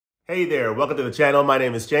Hey there, welcome to the channel. My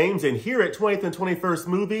name is James, and here at 20th and 21st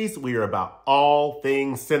Movies, we are about all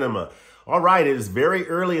things cinema. All right, it is very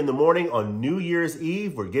early in the morning on New Year's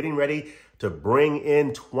Eve. We're getting ready to bring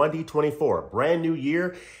in 2024, a brand new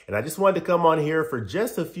year. And I just wanted to come on here for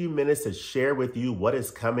just a few minutes to share with you what is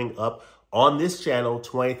coming up on this channel,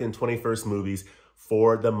 20th and 21st Movies,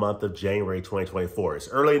 for the month of January 2024. It's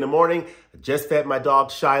early in the morning. I just fed my dog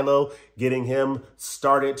Shiloh, getting him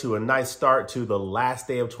started to a nice start to the last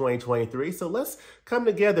day of 2023. So let's come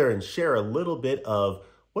together and share a little bit of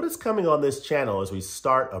what is coming on this channel as we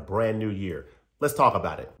start a brand new year. Let's talk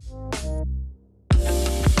about it.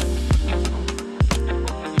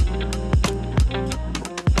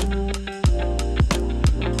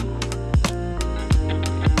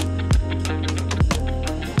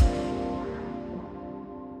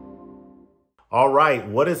 All right,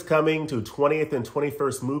 what is coming to 20th and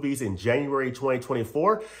 21st Movies in January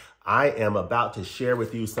 2024? I am about to share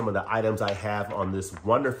with you some of the items I have on this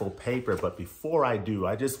wonderful paper. But before I do,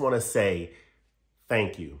 I just want to say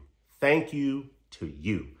thank you. Thank you to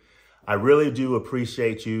you. I really do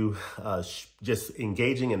appreciate you just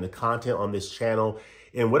engaging in the content on this channel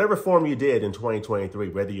in whatever form you did in 2023,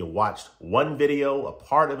 whether you watched one video, a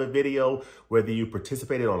part of a video, whether you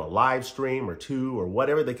participated on a live stream or two, or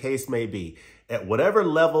whatever the case may be. At whatever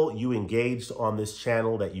level you engaged on this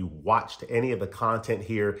channel, that you watched any of the content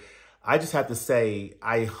here, I just have to say,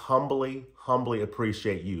 I humbly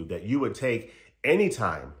appreciate you, that you would take any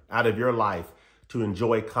time out of your life to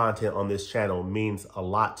enjoy content on this channel. Means a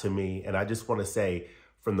lot to me. And I just want to say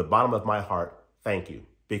from the bottom of my heart, thank you,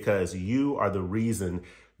 because you are the reason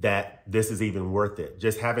that this is even worth it.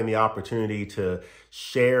 Just having the opportunity to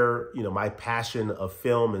share, my passion of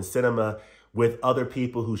film and cinema with other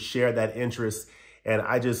people who share that interest. And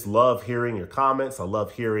I just love hearing your comments. I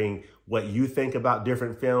love hearing what you think about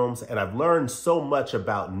different films. And I've learned so much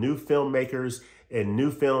about new filmmakers and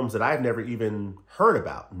new films that I've never even heard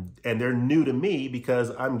about. And they're new to me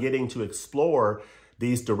because I'm getting to explore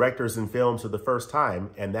these directors and films for the first time.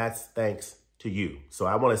 And that's thanks to you. So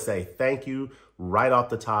I want to say thank you right off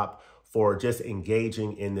the top for just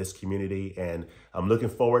engaging in this community. And I'm looking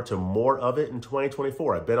forward to more of it in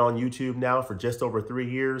 2024. I've been on YouTube now for just over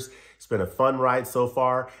 3 years. It's been a fun ride so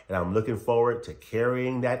far, and I'm looking forward to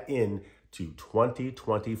carrying that in to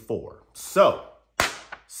 2024. So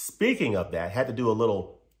speaking of that, had to do a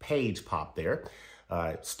little page pop there.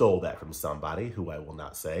 I stole that from somebody who I will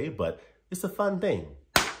not say, but it's a fun thing.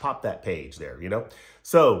 Pop that page there,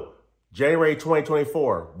 So January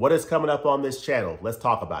 2024, what is coming up on this channel? Let's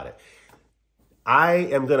talk about it. I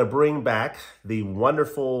am going to bring back the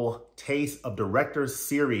wonderful Taste of Directors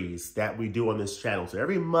series that we do on this channel. So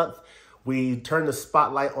every month we turn the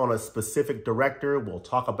spotlight on a specific director. We'll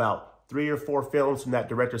talk about 3 or 4 films from that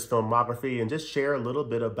director's filmography and just share a little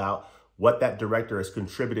bit about what that director has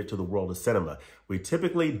contributed to the world of cinema. We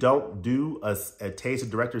typically don't do a Taste of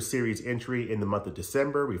Directors series entry in the month of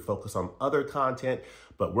December. We focus on other content,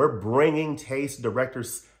 but we're bringing Taste of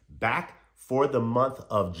Directors back for the month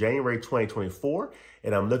of January 2024.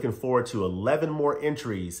 And I'm looking forward to 11 more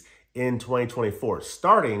entries in 2024,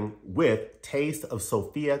 starting with Taste of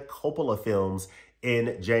Sofia Coppola films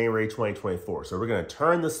in January 2024. So we're going to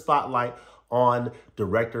turn the spotlight on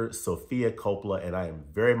director Sofia Coppola, and I am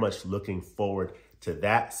very much looking forward to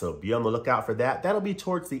that. So be on the lookout for that. That'll be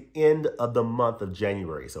towards the end of the month of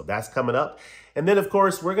January. So that's coming up. And then, of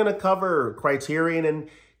course, we're going to cover Criterion and,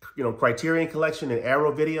 Criterion Collection and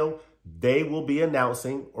Arrow Video. They will be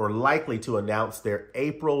announcing, or likely to announce, their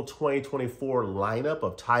April 2024 lineup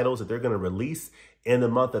of titles that they're going to release in the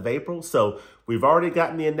month of April. So we've already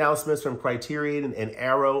gotten the announcements from Criterion and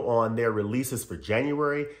Arrow on their releases for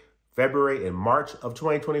January, February, and March of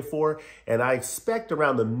 2024. And I expect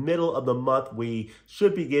around the middle of the month, we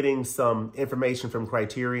should be getting some information from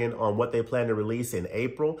Criterion on what they plan to release in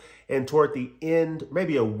April. And toward the end,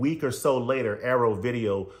 maybe a week or so later, Arrow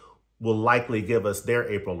Video will likely give us their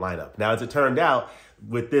April lineup. Now, as it turned out,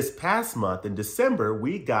 with this past month in December,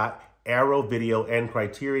 we got Arrow Video and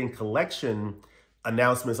Criterion Collection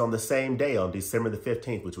announcements on the same day, on December the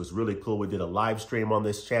 15th, which was really cool. We did a live stream on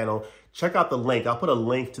this channel. Check out the link. I'll put a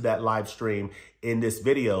link to that live stream in this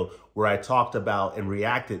video where I talked about and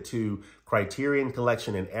reacted to Criterion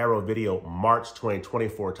Collection and Arrow Video March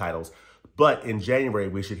 2024 titles. But in January,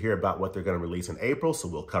 we should hear about what they're going to release in April, so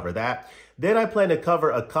we'll cover that. Then I plan to cover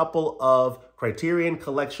a couple of Criterion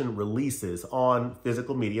Collection releases on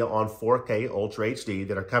physical media on 4K Ultra HD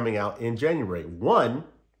that are coming out in January. One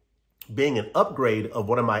being an upgrade of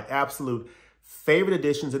one of my absolute favorite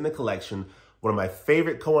editions in the collection, one of my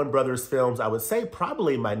favorite Coen Brothers films. I would say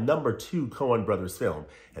probably my #2 Coen Brothers film,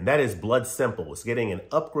 and that is Blood Simple. It's getting an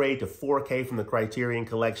upgrade to 4K from the Criterion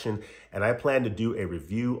Collection, and I plan to do a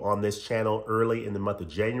review on this channel early in the month of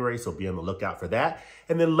January, so be on the lookout for that.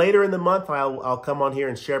 And then later in the month, I'll come on here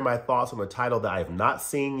and share my thoughts on a title that I have not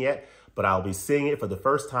seen yet, but I'll be seeing it for the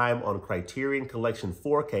first time on Criterion Collection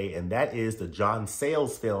 4K, and that is the John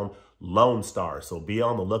Sayles film, Lone Star. So be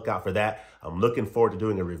on the lookout for that. I'm looking forward to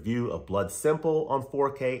doing a review of Blood Simple on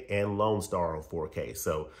 4K and Lone Star on 4K.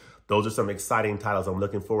 So those are some exciting titles I'm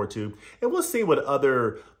looking forward to. And we'll see what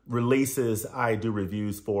other releases I do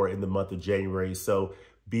reviews for in the month of January. So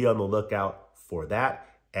be on the lookout for that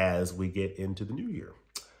as we get into the new year.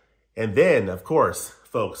 And then, of course,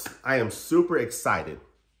 folks, I am super excited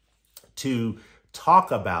to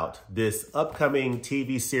talk about this upcoming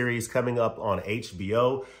TV series coming up on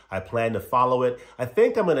HBO. I plan to follow it. I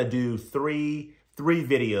think I'm going to do three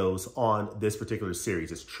videos on this particular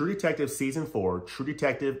series. It's True Detective Season 4, True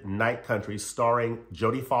Detective Night Country, starring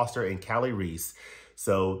Jodie Foster and Callie Reese.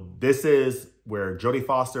 So this is where Jodie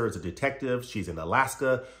Foster is a detective. She's in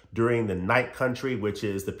Alaska during the night country, which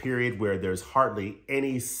is the period where there's hardly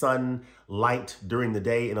any sunlight during the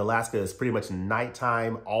day. In Alaska, it's pretty much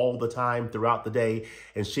nighttime all the time throughout the day.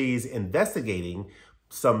 And she's investigating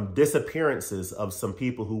some disappearances of some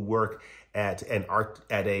people who work at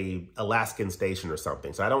a Alaskan station or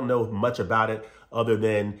something. So I don't know much about it other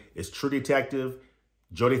than it's True Detective.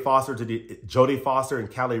 Jodie Foster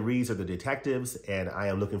and Callie Reese are the detectives, and I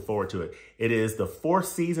am looking forward to it. It is the 4th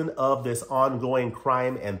season of this ongoing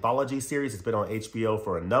crime anthology series. It's been on HBO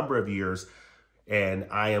for a number of years, and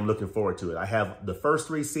I am looking forward to it. I have the first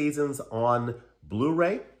 3 seasons on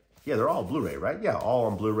Blu-ray. Yeah, they're all Blu-ray, right? Yeah, all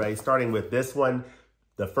on Blu-ray, starting with this one,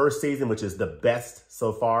 the first season, which is the best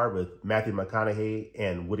so far with Matthew McConaughey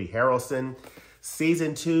and Woody Harrelson.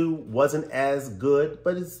 Season 2 wasn't as good,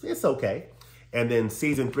 but it's okay. And then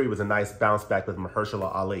season 3 was a nice bounce back with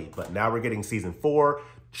Mahershala Ali. But now we're getting season 4,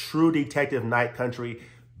 True Detective Night Country,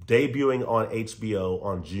 debuting on HBO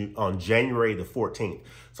on January the 14th.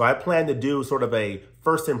 So I plan to do sort of a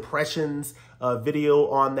first impressions video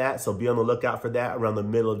on that. So be on the lookout for that around the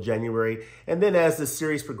middle of January. And then as the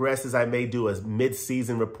series progresses, I may do a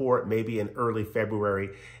mid-season report, maybe in early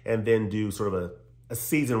February, and then do sort of a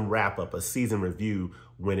season wrap-up, a season review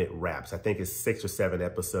when it wraps. I think it's 6 or 7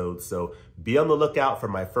 episodes. So be on the lookout for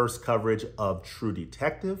my first coverage of True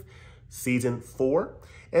Detective, season 4.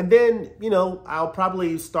 And then, you know, I'll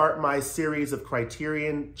probably start my series of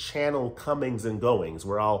Criterion channel comings and goings,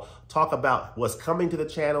 where I'll talk about what's coming to the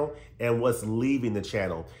channel and what's leaving the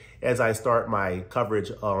channel as I start my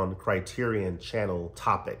coverage on Criterion channel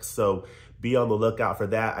topics. So be on the lookout for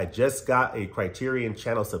that. I just got a Criterion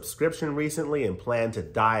channel subscription recently and plan to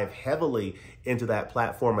dive heavily into that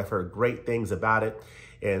platform. I've heard great things about it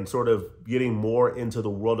and sort of getting more into the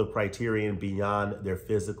world of Criterion beyond their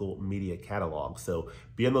physical media catalog. So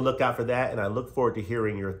be on the lookout for that, and I look forward to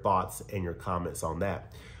hearing your thoughts and your comments on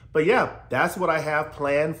that. But yeah, that's what I have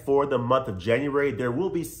planned for the month of January. There will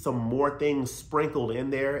be some more things sprinkled in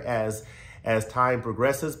there as time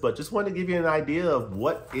progresses, but just wanted to give you an idea of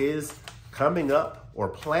what is coming up or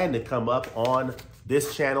planned to come up on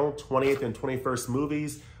this channel, 20th and 21st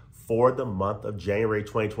movies for the month of January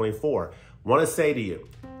 2024. Want to say to you,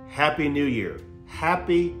 Happy New Year.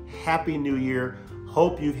 Happy New Year.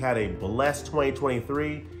 Hope you've had a blessed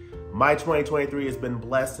 2023. My 2023 has been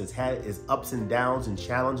blessed. It's had its ups and downs and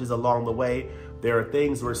challenges along the way. There are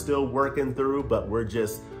things we're still working through, but we're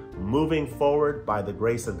just moving forward by the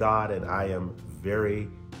grace of God, and I am very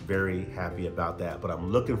happy about that. But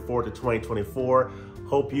I'm looking forward to 2024.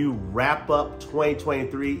 Hope you wrap up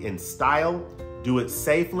 2023 in style. Do it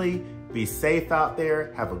safely. Be safe out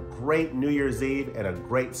there. Have a great New Year's Eve and a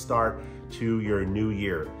great start to your new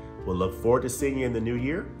year. We'll look forward to seeing you in the new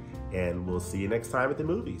year, and we'll see you next time at the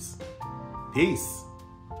movies. Peace.